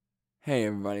Hey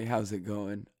everybody, how's it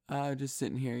going? Just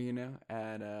sitting here,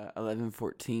 at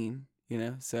 11:14,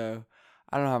 So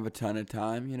I don't have a ton of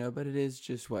time, but it is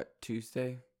just what,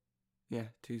 Tuesday? Yeah,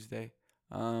 Tuesday.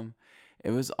 Um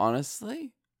it was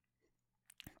honestly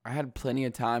I had plenty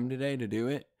of time today to do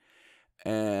it,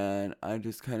 and I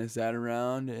just kind of sat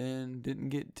around and didn't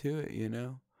get to it.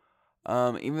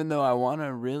 Even though I want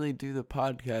to really do the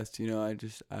podcast,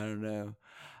 I don't know.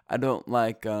 I don't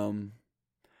like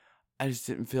I just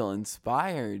didn't feel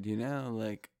inspired.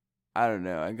 Like, I don't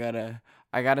know. I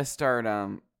gotta start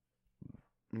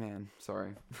man,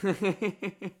 sorry.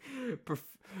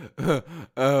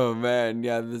 Oh man,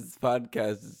 yeah, this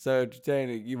podcast is so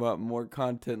entertaining. You want more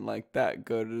content like that,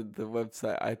 go to the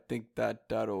website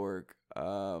ithinkthat.org.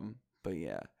 But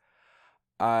yeah.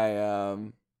 I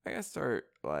gotta start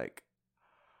like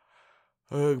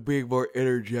being more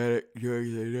energetic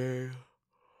during the day.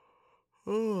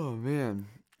 Oh man.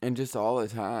 And just all the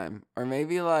time. Or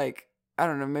maybe like I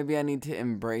don't know, maybe I need to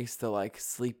embrace the like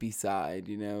sleepy side,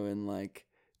 and like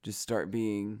just start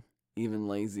being even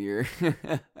lazier.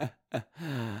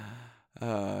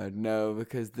 No,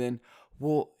 because then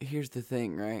here's the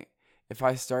thing, right? If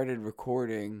I started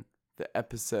recording the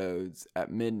episodes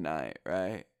at midnight,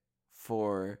 right?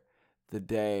 For the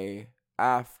day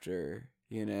after,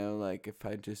 like if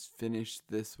I just finished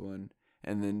this one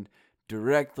and then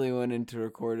directly went into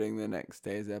recording the next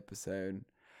day's episode,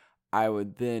 I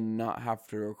would then not have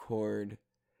to record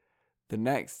the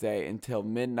next day until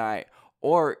midnight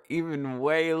or even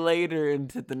way later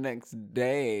into the next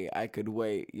day. I could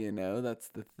wait. That's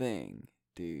the thing,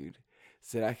 dude.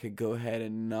 So I could go ahead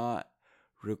and not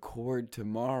record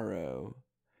tomorrow,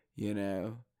 you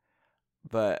know,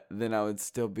 but then I would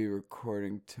still be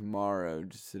recording tomorrow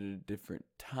just at a different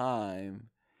time.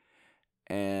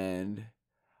 And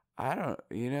I don't,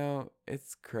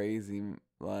 it's crazy.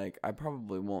 Like, I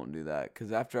probably won't do that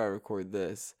because after I record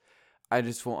this, I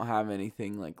just won't have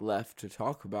anything like left to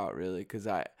talk about really.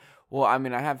 I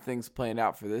have things planned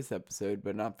out for this episode,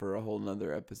 but not for a whole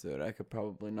nother episode. I could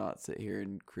probably not sit here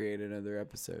and create another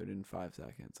episode in 5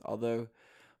 seconds. Although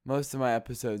most of my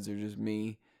episodes are just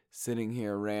me sitting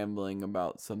here rambling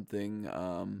about something.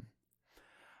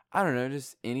 I don't know,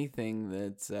 just anything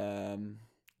that's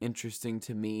interesting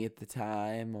to me at the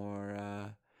time,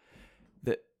 or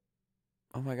that.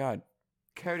 Oh my God,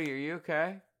 Cody, are you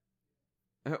okay?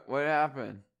 What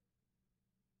happened?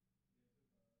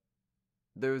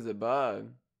 There was a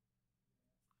bug.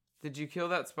 Did you kill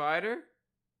that spider?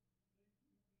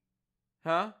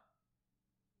 Huh?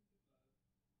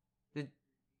 Did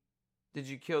Did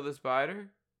you kill the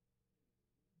spider?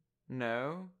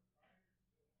 No.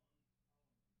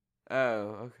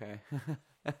 Oh, okay.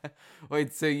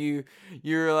 Wait, so you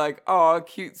were like, "Oh, a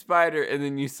cute spider," and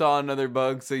then you saw another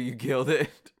bug, so you killed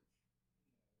it.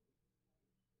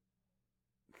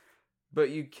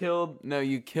 But you killed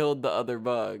the other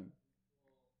bug.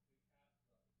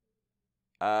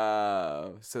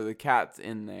 Oh, so the cat's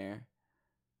in there.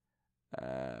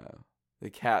 Oh,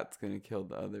 the cat's gonna kill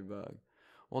the other bug.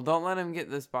 Well, don't let him get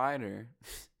the spider.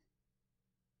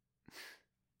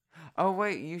 Oh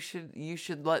wait, you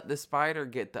should let the spider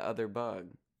get the other bug.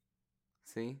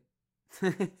 See?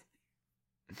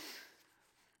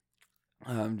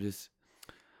 I'm just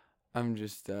I'm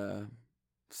just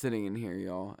sitting in here,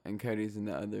 y'all, and Cody's in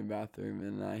the other bathroom,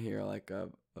 and I hear like a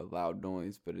loud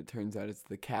noise, but it turns out it's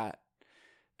the cat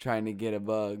trying to get a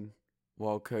bug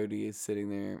while Cody is sitting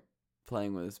there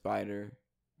playing with a spider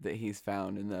that he's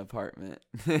found in the apartment.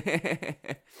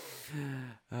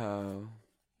 Oh,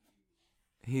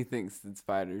 he thinks that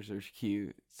spiders are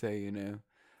cute, so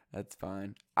that's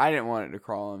fine. I didn't want it to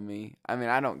crawl on me. I mean,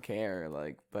 I don't care,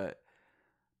 like, but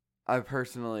I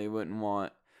personally wouldn't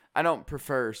want. I don't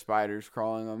prefer spiders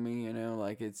crawling on me.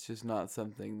 Like it's just not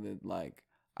something that like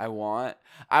I want.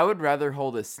 I would rather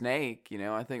hold a snake.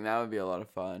 I think that would be a lot of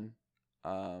fun.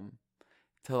 Um,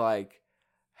 to like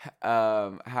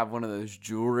have one of those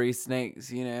jewelry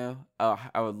snakes. Oh,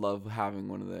 I would love having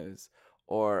one of those.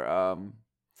 Or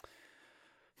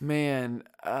man,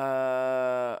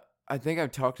 I think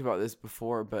I've talked about this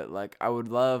before, but like I would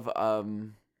love a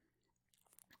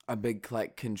big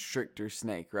like constrictor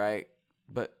snake, right?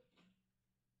 But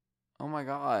oh my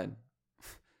god,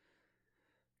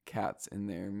 cats in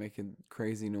there making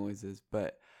crazy noises.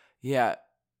 But yeah,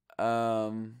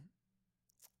 um,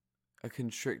 a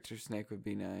constrictor snake would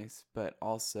be nice, but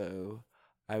also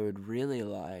I would really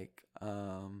like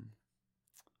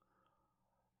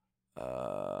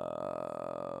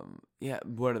yeah,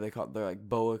 what are they called? They're like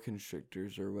boa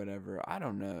constrictors or whatever. I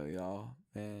don't know, y'all.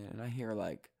 Man, and I hear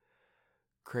like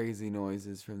crazy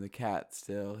noises from the cat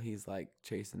still. He's like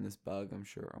chasing this bug, I'm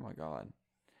sure. Oh my God.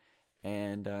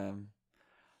 And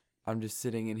I'm just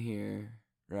sitting in here,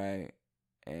 right?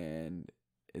 And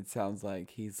it sounds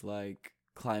like he's like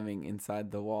climbing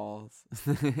inside the walls.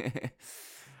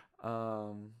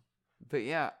 But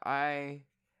yeah, I'm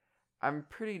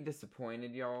pretty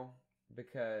disappointed, y'all,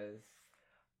 because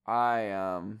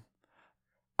I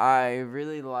I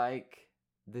really like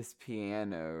this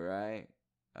piano, right?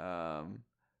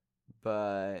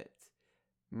 But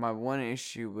my one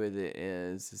issue with it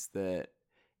is that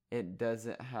it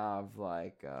doesn't have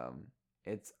like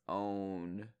its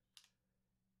own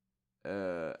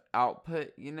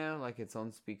output, like its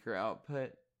own speaker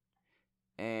output,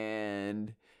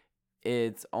 and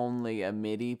it's only a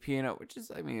MIDI piano, which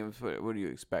is, I mean, what do you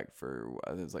expect for,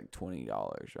 it's like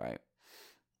 $20, right?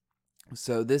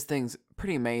 So this thing's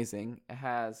pretty amazing. It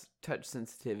has touch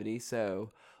sensitivity,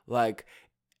 so like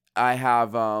I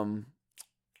have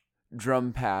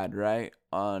drum pad, right,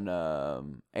 on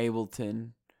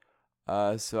Ableton.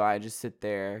 So I just sit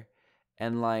there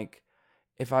and like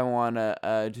if I want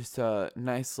just a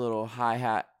nice little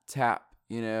hi-hat tap,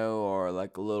 or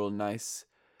like a little nice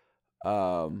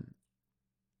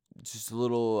just a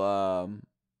little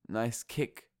nice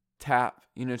kick tap,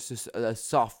 just a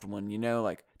soft one,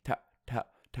 like tap tap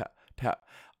tap tap.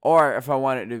 Or if I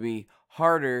want it to be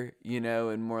harder,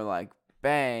 and more like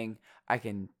bang, I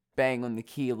can bang on the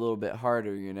key a little bit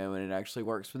harder, and it actually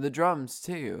works with the drums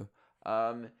too.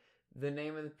 The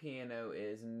name of the piano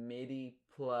is MIDI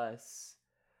Plus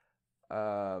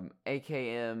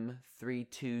AKM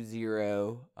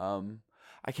 320.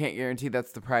 I can't guarantee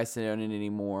that's the price on it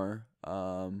anymore.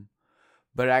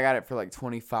 But I got it for like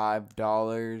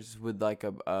 $25 with like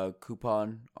a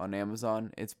coupon on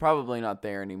Amazon. It's probably not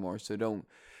there anymore, so don't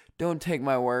take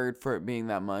my word for it being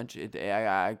that much.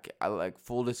 I like,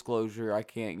 full disclosure, I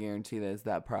can't guarantee that it's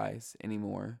that price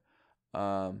anymore.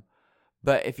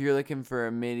 But if you're looking for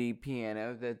a MIDI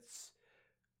piano that's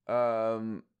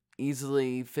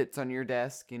easily fits on your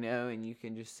desk, and you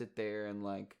can just sit there and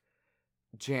like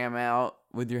jam out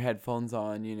with your headphones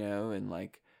on, and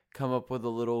like come up with a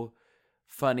little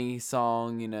funny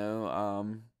song,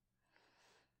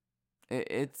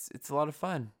 it's a lot of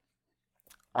fun.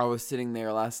 I was sitting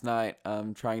there last night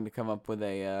trying to come up with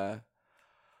a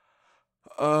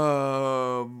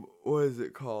what is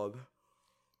it called?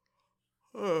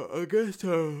 I guess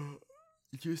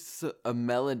just a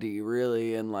melody,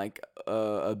 really, and like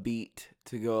a beat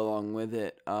to go along with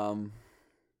it. But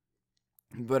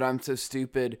I'm so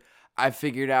stupid. I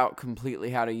figured out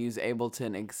completely how to use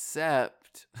Ableton,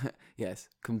 except, yes,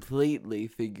 completely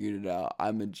figured it out.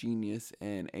 I'm a genius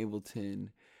in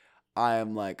Ableton. I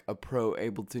am like a pro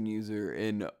Ableton user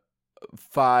in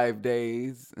 5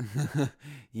 days.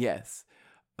 Yes.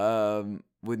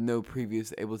 With no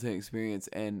previous Ableton experience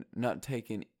and not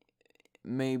taken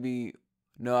no,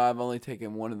 I've only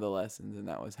taken one of the lessons, and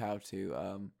that was how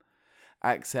to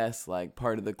access like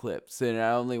part of the clips. And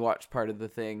I only watched part of the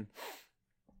thing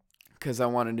because I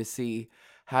wanted to see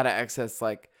how to access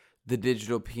like the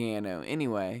digital piano.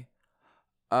 Anyway,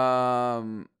 I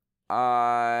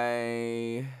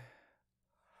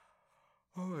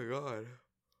oh my God.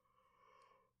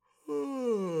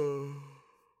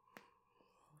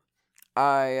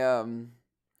 I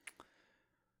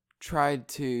tried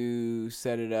to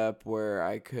set it up where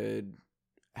I could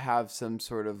have some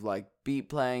sort of like beat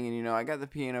playing, and I got the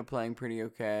piano playing pretty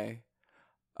okay.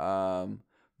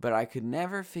 But I could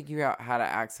never figure out how to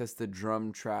access the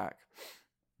drum track.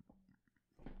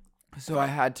 So I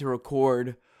had to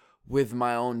record with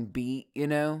my own beat,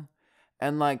 And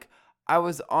like I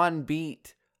was on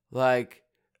beat, like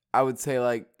I would say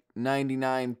like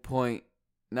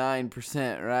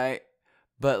 99.9%, right?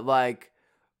 But like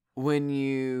when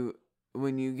you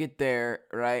get there,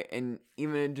 right, and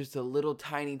even just a little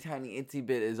tiny itsy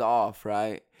bit is off,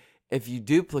 right? If you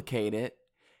duplicate it,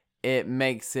 it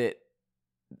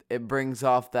brings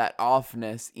off that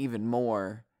offness even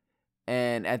more,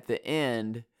 and at the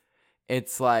end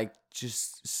it's like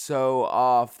just so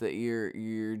off that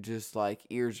you're just like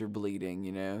ears are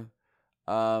bleeding.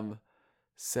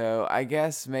 So I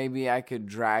guess maybe I could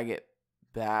drag it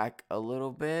back a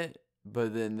little bit,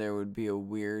 but then there would be a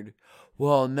weird,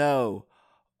 well, no.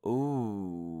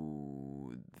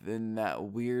 Ooh, then that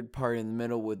weird part in the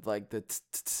middle with like the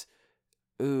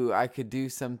ooh, I could do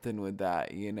something with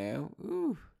that,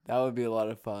 Ooh, that would be a lot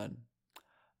of fun.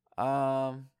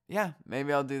 Yeah,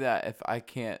 maybe I'll do that if I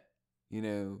can't,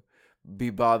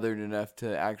 be bothered enough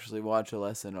to actually watch a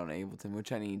lesson on Ableton,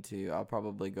 which I need to. I'll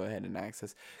probably go ahead and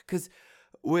access, because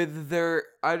I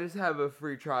just have a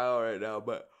free trial right now,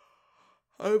 but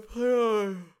I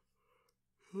plan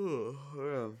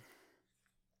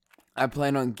I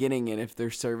plan on getting it if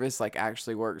their service like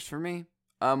actually works for me.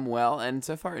 Well, and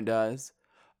so far it does.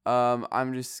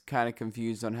 I'm just kind of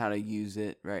confused on how to use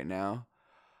it right now.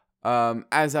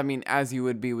 As you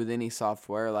would be with any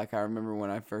software. Like I remember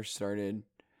when I first started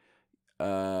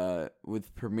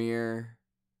with Premiere.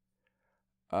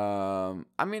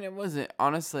 It wasn't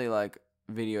honestly like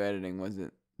video editing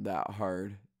wasn't that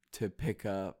hard to pick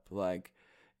up. Like,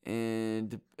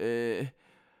 and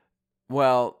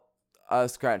well,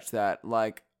 scratch that.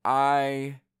 Like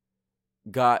I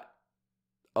got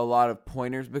a lot of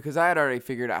pointers because I had already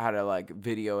figured out how to like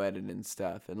video edit and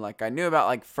stuff, and like I knew about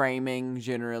like framing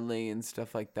generally and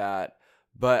stuff like that.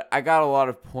 But I got a lot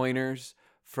of pointers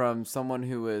from someone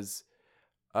who was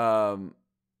um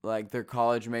like their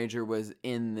college major was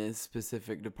in this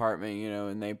specific department,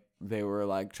 and they were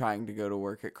like trying to go to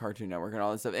work at Cartoon Network and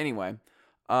all this stuff. Anyway,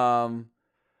 um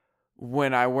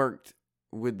when I worked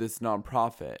with this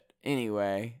nonprofit.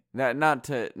 Anyway, that not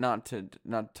to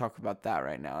talk about that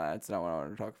right now. That's not what I want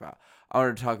to talk about. I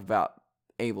want to talk about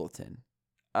Ableton.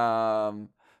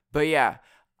 But yeah,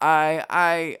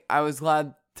 I was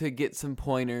glad to get some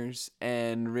pointers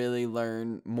and really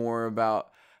learn more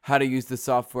about how to use the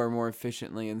software more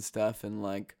efficiently and stuff, and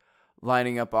like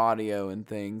lining up audio and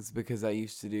things, because I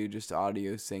used to do just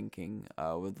audio syncing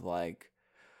with like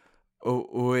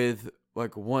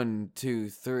 1, 2,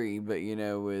 3, but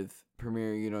with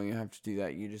Premiere you don't even have to do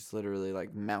that. You just literally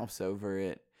like mouse over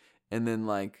it, and then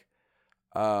like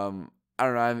I don't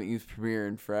know, I haven't used Premiere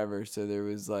in forever, so there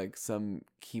was like some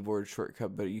keyboard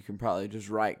shortcut, but you can probably just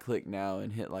right click now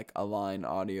and hit like align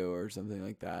audio or something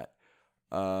like that.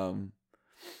 Um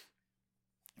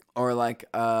or like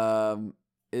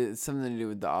it's something to do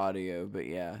with the audio, but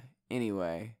yeah.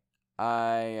 Anyway,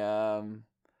 I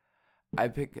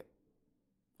pick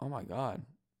oh my god.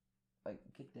 Like,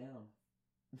 get down.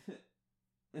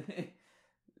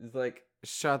 It's like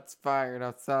shots fired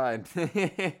outside.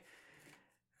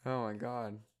 Oh my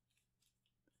god.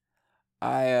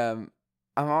 I'm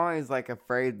always like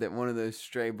afraid that one of those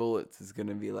stray bullets is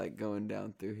gonna be like going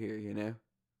down through here,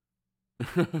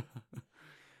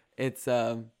 It's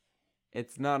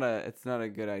it's not a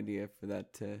good idea for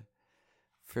that to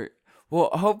for well,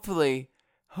 hopefully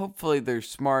they're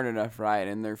smart enough, right,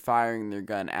 and they're firing their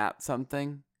gun at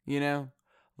something,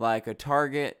 like a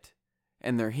target,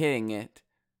 and they're hitting it,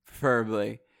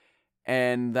 preferably,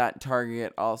 and that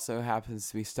target also happens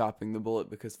to be stopping the bullet,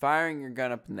 because firing your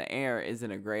gun up in the air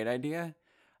isn't a great idea.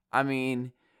 I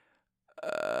mean,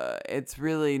 it's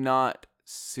really not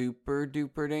super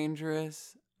duper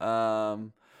dangerous.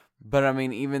 But I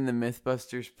mean, even the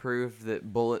Mythbusters proved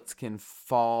that bullets can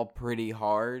fall pretty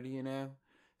hard,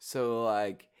 So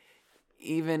like,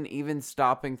 even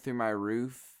stopping through my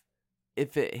roof,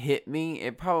 if it hit me,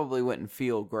 it probably wouldn't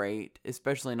feel great,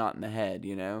 especially not in the head,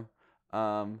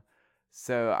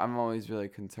 So I'm always really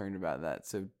concerned about that.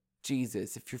 So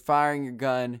Jesus, if you're firing your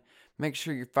gun, make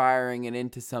sure you're firing it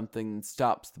into something that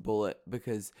stops the bullet,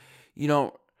 because you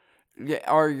don't,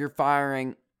 or you're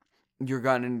firing your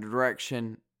gun in a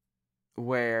direction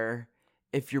where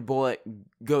if your bullet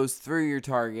goes through your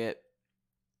target,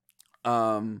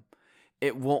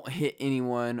 it won't hit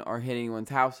anyone or hit anyone's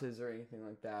houses or anything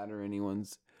like that, or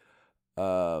anyone's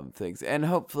things. And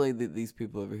hopefully these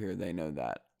people over here, they know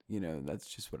that. That's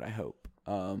just what I hope.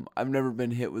 I've never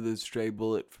been hit with a stray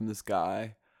bullet from the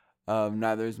sky.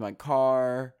 Neither is my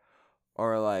car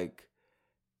or like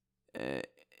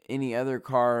any other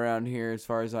car around here, as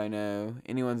far as I know.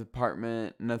 Anyone's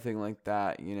apartment, nothing like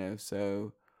that,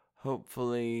 So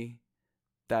hopefully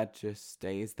that just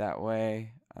stays that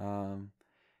way.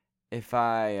 If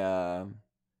I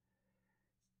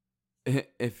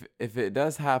if it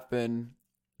does happen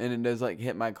and it does like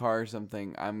hit my car or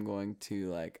something, I'm going to,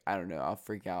 like, I don't know, I'll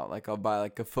freak out. Like, I'll buy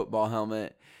like a football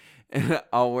helmet and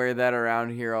I'll wear that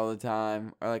around here all the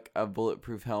time, or like a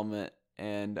bulletproof helmet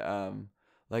and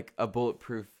like a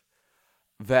bulletproof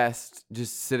vest,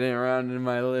 just sitting around in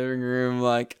my living room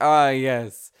like,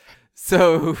 yes,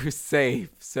 so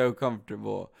safe, so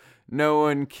comfortable. No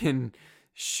one can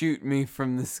shoot me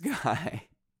from the sky.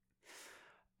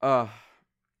 uh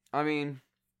I mean,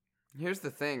 here's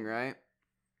the thing, right?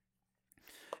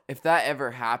 If that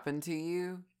ever happened to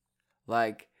you,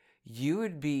 like, you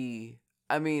would be,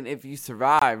 if you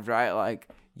survived, right? Like,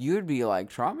 you would be like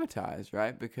traumatized,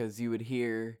 right? Because you would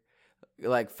hear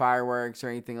like fireworks or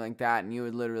anything like that, and you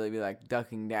would literally be like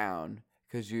ducking down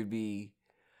because you'd be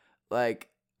like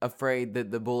afraid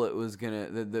that the bullets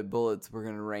were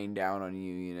gonna rain down on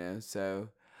you, So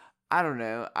I don't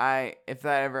know. If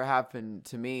that ever happened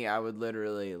to me, I would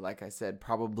literally, like I said,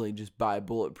 probably just buy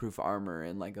bulletproof armor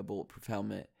and like a bulletproof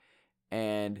helmet.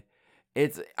 And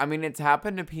I mean, it's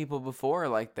happened to people before.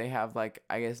 Like they have like,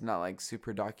 I guess not like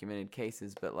super documented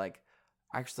cases, but like,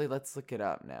 actually, let's look it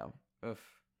up now. Ugh.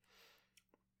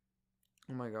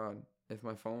 Oh my God. If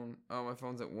my phone, oh, my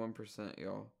phone's at 1%,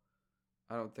 y'all.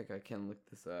 I don't think I can look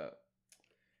this up.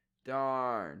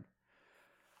 Darn.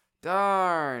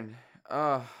 Darn.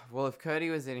 Oh, well, if Cody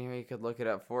was in here, he could look it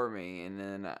up for me, and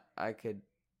then I could.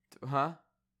 Huh?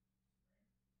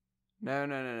 No,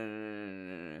 no, no, no, no, no,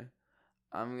 no, no, no.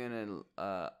 I'm gonna.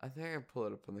 I think I can pull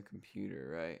it up on the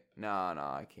computer, right? No, no,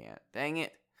 I can't. Dang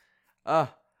it.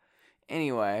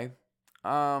 Anyway.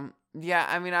 Yeah,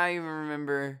 I mean, I even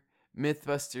remember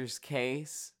Mythbusters'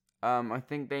 case. I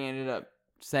think they ended up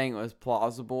saying it was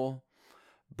plausible,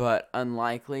 but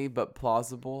unlikely, but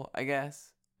plausible, I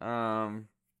guess.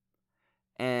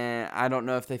 And I don't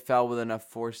know if they fell with enough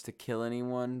force to kill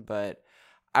anyone, but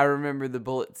I remember the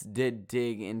bullets did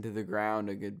dig into the ground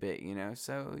a good bit,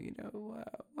 so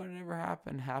whatever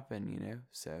happened,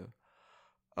 so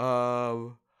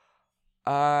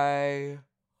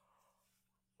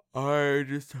I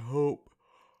just hope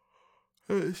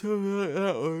that something like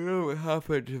that will never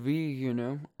happen to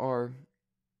me, or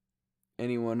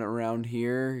anyone around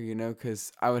here,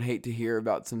 because I would hate to hear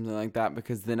about something like that,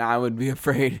 because then I would be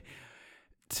afraid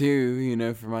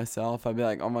too, for myself. I'd be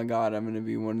like, oh my God, I'm going to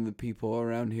be one of the people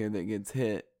around here that gets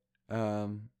hit. Oh,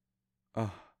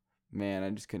 man,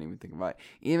 I just couldn't even think about it.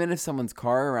 Even if someone's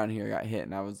car around here got hit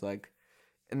and I was like,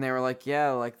 and they were like,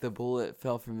 yeah, like the bullet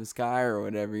fell from the sky or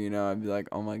whatever, I'd be like,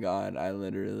 oh my God, I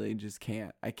literally just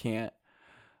can't. I can't.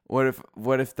 What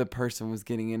if the person was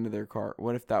getting into their car?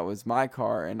 What if that was my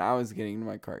car and I was getting into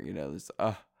my car? This,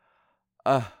 I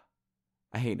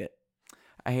hate it.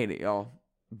 I hate it, y'all.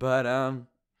 But,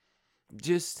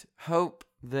 just hope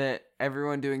that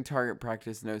everyone doing target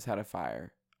practice knows how to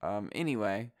fire.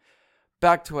 Anyway,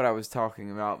 back to what I was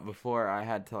talking about before I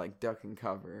had to like duck and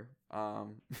cover.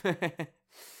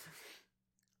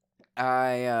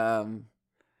 I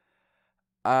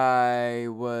I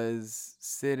was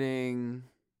sitting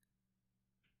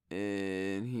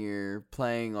in here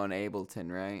playing on Ableton,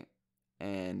 right?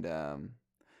 And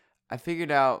I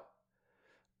figured out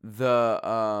the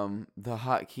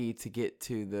hotkey to get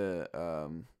to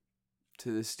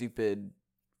the stupid,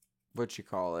 what you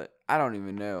call it, I don't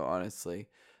even know, honestly,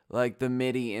 like the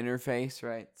MIDI interface,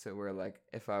 right? So where like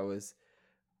if I was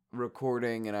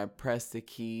recording and I pressed the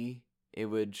key, it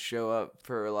would show up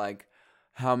for like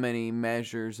how many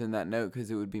measures in that note, because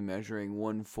it would be measuring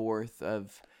 1/4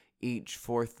 of each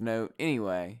fourth note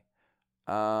anyway.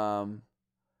 I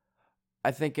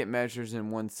think it measures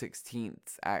in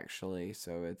 1/16 actually,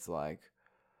 so it's like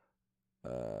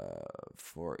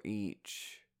for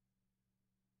each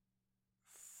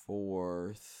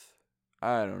fourth,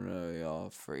 I don't know, y'all,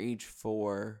 for each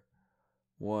 4,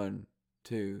 1,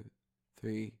 2,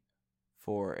 3,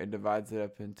 4, it divides it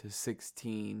up into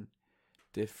 16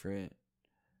 different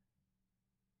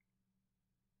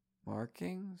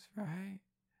markings, right?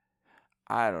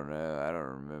 I don't know, I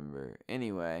don't remember.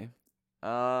 Anyway,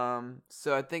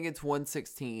 so I think it's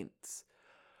 1/16,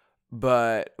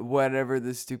 but whatever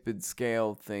the stupid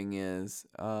scale thing is,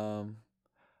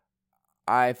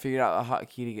 I figured out the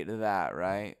hotkey to get to that,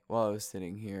 right? While I was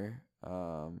sitting here,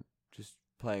 just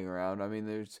playing around. I mean,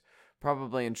 there's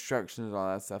probably instructions and all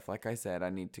that stuff. Like I said, I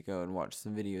need to go and watch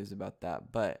some videos about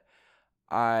that. But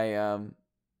oh,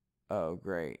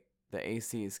 great. The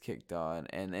AC is kicked on,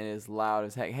 and it is loud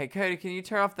as heck. Hey, Cody, can you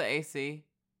turn off the AC?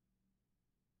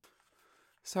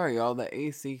 Sorry, y'all. The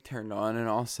AC turned on, and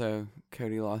also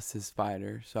Cody lost his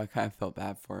spider, so I kind of felt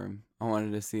bad for him. I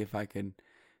wanted to see if I could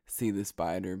see the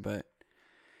spider, but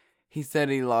he said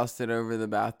he lost it over the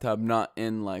bathtub, not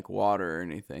in like water or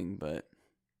anything, but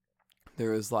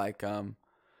there was like I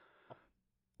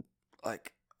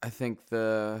think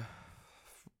I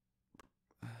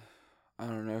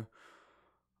don't know.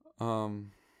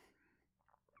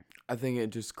 I think it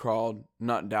just crawled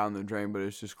not down the drain, but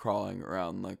it's just crawling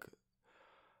around like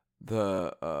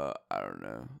the I don't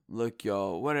know. Look,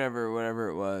 y'all, whatever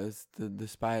it was, the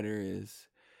spider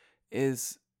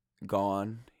is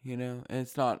gone, and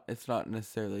it's not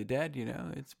necessarily dead,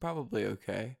 it's probably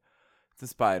okay. It's a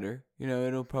spider,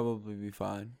 it'll probably be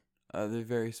fine. They're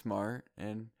very smart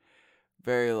and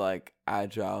very like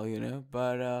agile,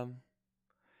 but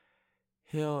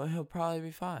he'll probably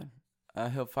be fine.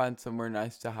 He'll find somewhere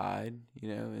nice to hide,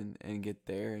 and get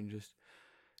there and just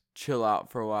chill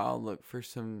out for a while, look for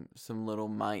some little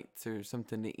mites or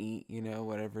something to eat,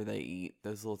 whatever they eat,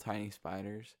 those little tiny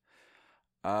spiders.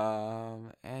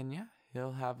 And yeah,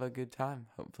 he'll have a good time,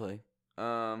 hopefully.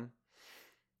 And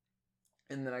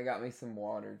then I got me some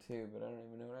water too, but I don't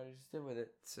even know what I just did with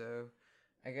it. So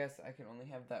I guess I can only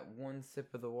have that one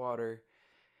sip of the water.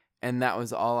 And that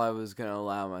was all I was going to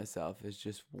allow myself, is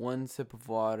just one sip of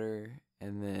water.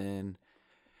 And then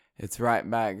it's right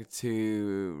back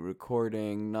to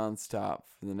recording nonstop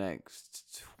for the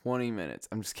next 20 minutes.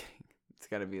 I'm just kidding. It's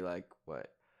got to be like,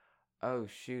 what? Oh,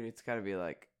 shoot. It's got to be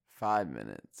like 5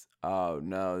 minutes. Oh,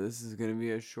 no. This is going to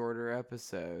be a shorter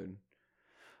episode.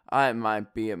 It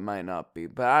might be, it might not be,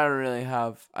 but I don't really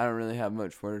have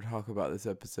much more to talk about this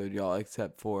episode, y'all,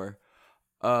 except for,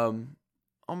 oh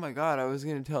my God, I was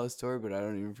gonna tell a story, but I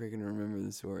don't even freaking remember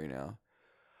the story now.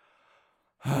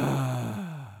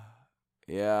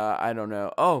 Yeah, I don't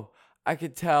know. Oh, I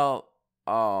could tell.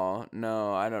 Oh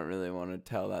no, I don't really want to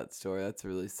tell that story. That's a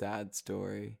really sad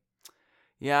story.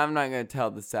 Yeah, I'm not gonna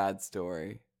tell the sad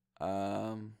story.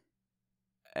 Um,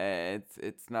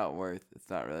 it's not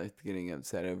really getting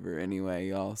upset over anyway,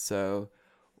 y'all. So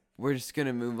we're just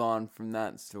gonna move on from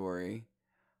that story.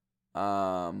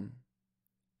 Um,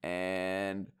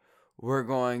 and we're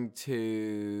going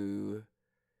to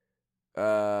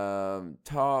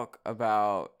talk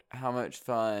about how much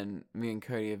fun me and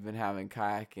Cody have been having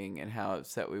kayaking and how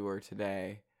upset we were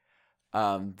today.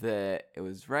 That it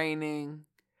was raining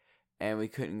and we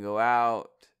couldn't go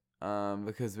out.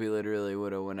 Because we literally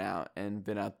would have went out and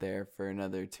been out there for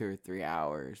another 2 or 3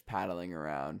 hours paddling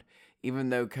around. Even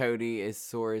though Cody is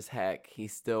sore as heck, he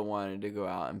still wanted to go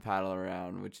out and paddle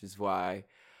around, which is why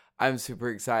I'm super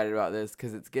excited about this,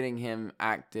 because it's getting him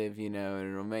active, and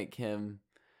it'll make him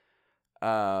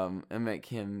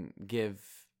give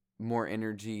more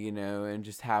energy, and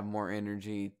just have more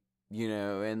energy,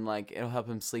 and like it'll help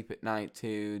him sleep at night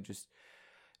too.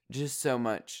 Just so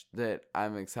much that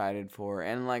I'm excited for.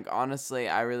 And like honestly,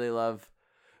 I really love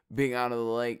being out of the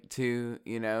lake too,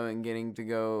 and getting to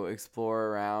go explore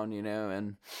around,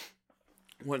 and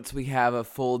once we have a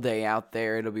full day out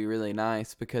there, it'll be really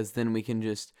nice, because then we can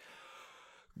just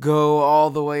go all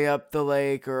the way up the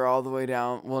lake or all the way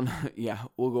down. Well, yeah,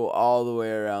 we'll go all the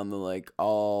way around the lake,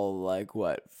 all like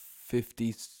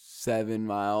 57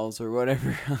 miles or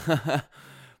whatever.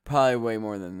 Probably way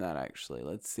more than that, actually.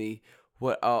 Let's see.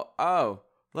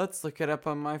 Let's look it up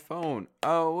on my phone.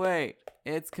 Oh, wait,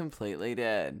 it's completely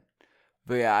dead.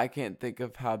 But yeah, I can't think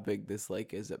of how big this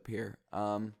lake is up here.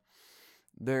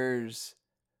 There's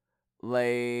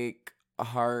Lake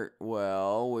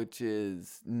Hartwell, which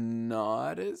is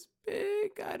not as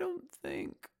big, I don't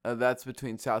think. That's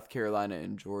between South Carolina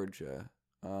and Georgia.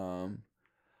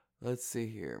 Let's see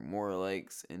here. More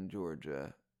lakes in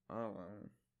Georgia.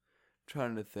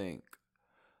 Trying to think.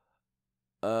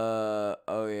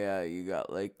 Oh yeah, you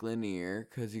got Lake Lanier,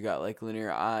 because you got Lake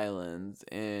Lanier Islands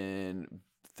and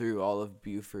through all of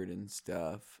Beaufort and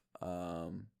stuff.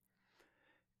 And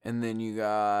then you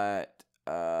got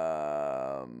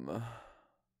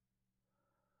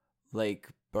Lake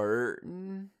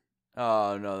Burton.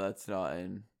 Oh no, that's not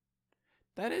in.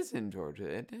 That is in Georgia,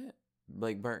 isn't it?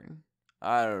 Lake Burton.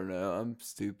 I don't know. I'm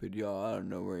stupid, y'all. I don't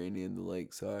know where any of the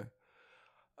lakes are.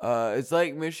 It's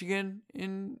Lake Michigan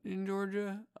in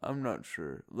Georgia. I'm not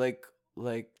sure. Lake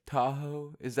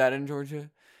Tahoe, is that in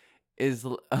Georgia? Is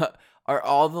Are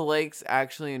all the lakes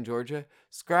actually in Georgia?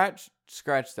 Scratch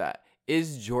that.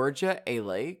 Is Georgia a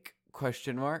lake?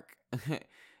 Question mark.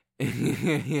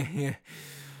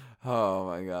 Oh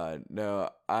my God. No,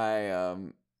 I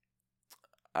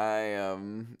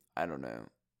don't know.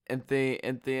 At the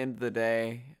end of the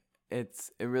day, it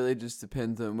really just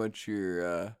depends on what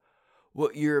your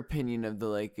opinion of the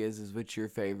lake is what's your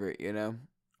favorite.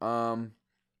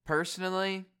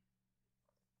 Personally,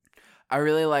 I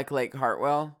really like Lake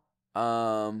Hartwell.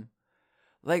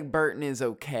 Lake Burton is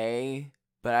okay,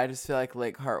 but I just feel like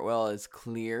Lake Hartwell is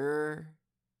clearer.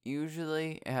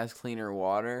 Usually, it has cleaner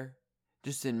water,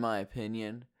 just in my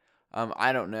opinion.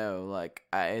 I don't know. Like,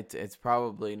 it's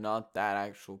probably not that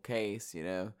actual case.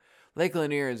 Lake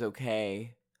Lanier is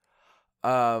okay.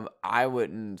 I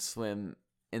wouldn't swim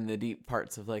in the deep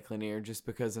parts of Lake Lanier just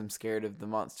because I'm scared of the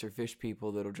monster fish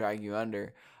people that'll drag you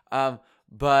under.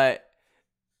 But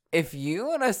if you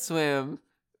want to swim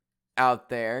out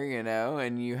there,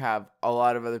 and you have a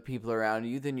lot of other people around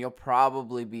you, then you'll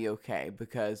probably be okay,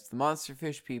 because the monster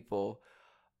fish people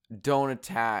don't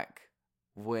attack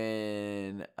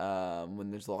when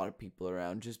there's a lot of people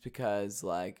around, just because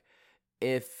like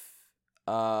if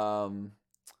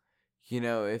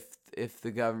if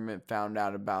the government found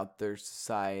out about their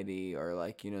society, or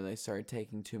like they started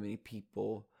taking too many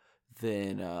people,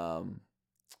 then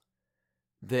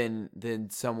then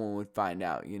someone would find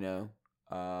out.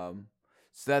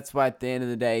 So that's why at the end of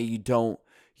the day, you don't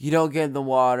get in the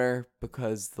water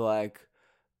because like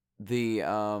the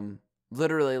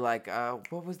literally like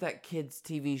what was that kids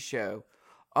TV show?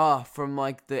 From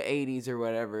like the 80s or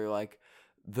whatever, like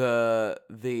the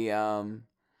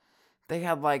they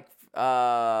had like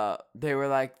they were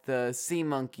like the sea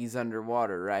monkeys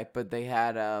underwater, right? But they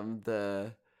had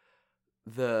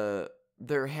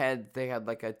their head, they had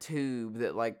like a tube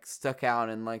that like stuck out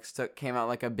and like came out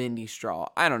like a bendy straw.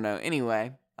 I don't know.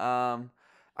 Anyway, I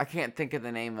can't think of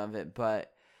the name of it,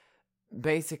 but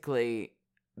basically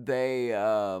they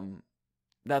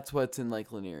that's what's in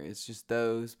Lake Lanier. It's just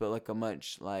those, but like a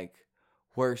much like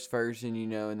worse version,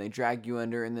 and they drag you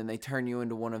under and then they turn you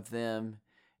into one of them,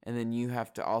 and then you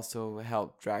have to also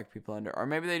help drag people under, or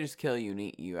maybe they just kill you and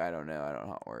eat you. I don't know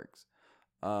how it works.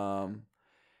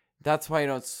 That's why you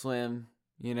don't swim,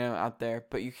 out there,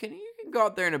 but you can go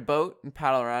out there in a boat and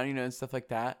paddle around, and stuff like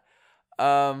that.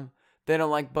 They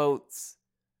don't like boats.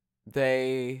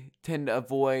 They tend to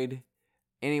avoid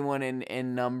anyone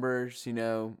in numbers,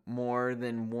 more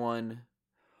than one,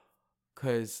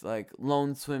 because like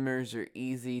lone swimmers are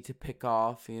easy to pick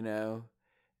off,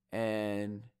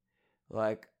 and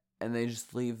like, and they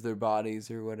just leave their bodies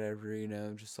or whatever,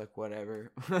 just like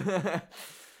whatever.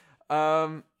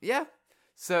 Yeah.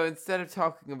 So instead of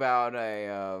talking about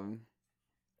a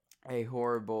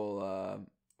horrible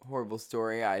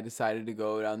story, I decided to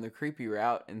go down the creepy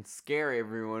route and scare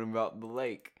everyone about the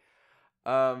lake.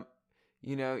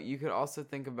 You could also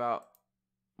think about,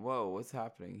 whoa, what's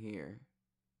happening here?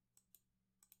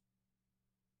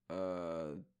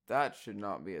 That should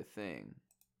not be a thing.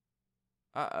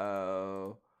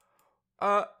 Uh-oh.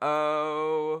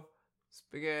 Uh-oh.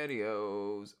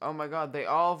 SpaghettiOs. Oh my god, they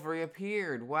all have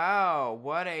reappeared. Wow,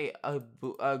 what a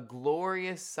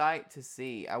glorious sight to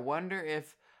see. I wonder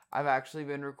if I've actually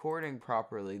been recording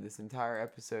properly this entire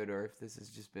episode, or if this has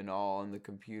just been all on the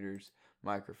computer's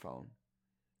microphone.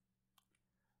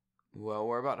 Well,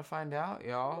 we're about to find out,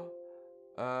 y'all.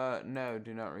 No,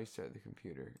 do not restart the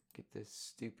computer. Get this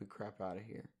stupid crap out of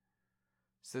here.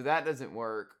 So that doesn't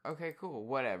work. Okay, cool.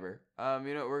 Whatever.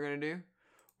 You know what we're gonna do?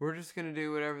 We're just gonna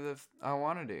do whatever I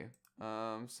want to do.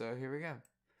 So here we go.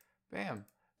 Bam.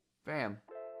 Bam.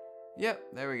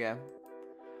 Yep, there we go.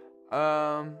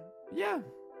 Yeah.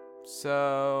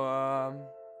 So,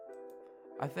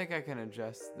 I think I can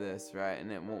adjust this, right?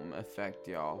 And it won't affect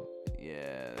y'all.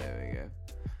 Yeah, there we go.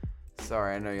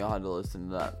 Sorry, I know y'all had to listen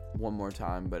to that one more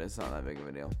time, but it's not that big of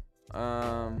a deal.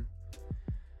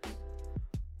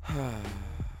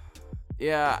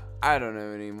 Yeah, I don't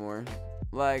know anymore.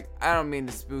 Like, I don't mean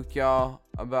to spook y'all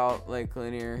about Lake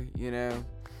Lanier, and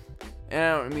I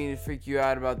don't mean to freak you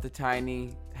out about the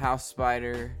tiny house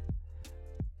spider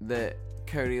that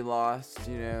Cody lost,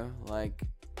 like,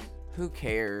 who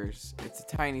cares? It's a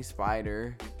tiny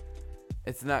spider.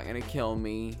 It's not gonna kill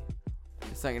me.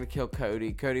 It's not gonna kill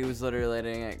Cody. Cody was literally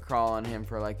letting it crawl on him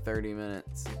for like 30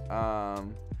 minutes.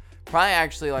 Probably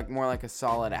actually like more like a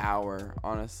solid hour,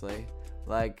 honestly.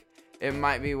 Like, it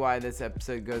might be why this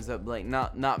episode goes up late.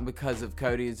 Not because of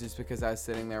Cody, it's just because I was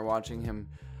sitting there watching him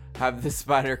have the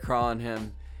spider crawl on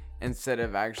him instead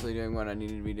of actually doing what I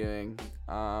needed to be doing.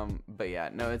 But yeah,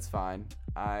 no, it's fine.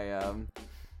 I'll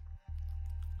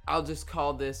just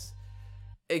call this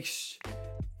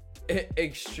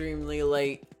extremely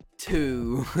late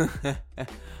 2.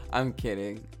 I'm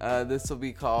kidding. This will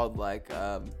be called like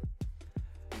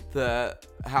the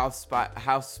house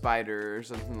spider or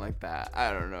something like that.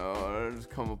 I don't know. I'll just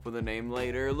come up with a name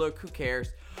later. Look, who cares?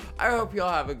 I hope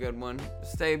y'all have a good one.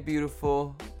 Stay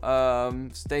beautiful.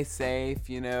 Stay safe.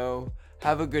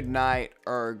 Have a good night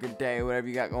or a good day, whatever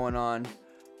you got going on.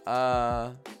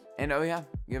 And oh yeah,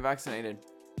 get vaccinated.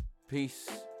 Peace.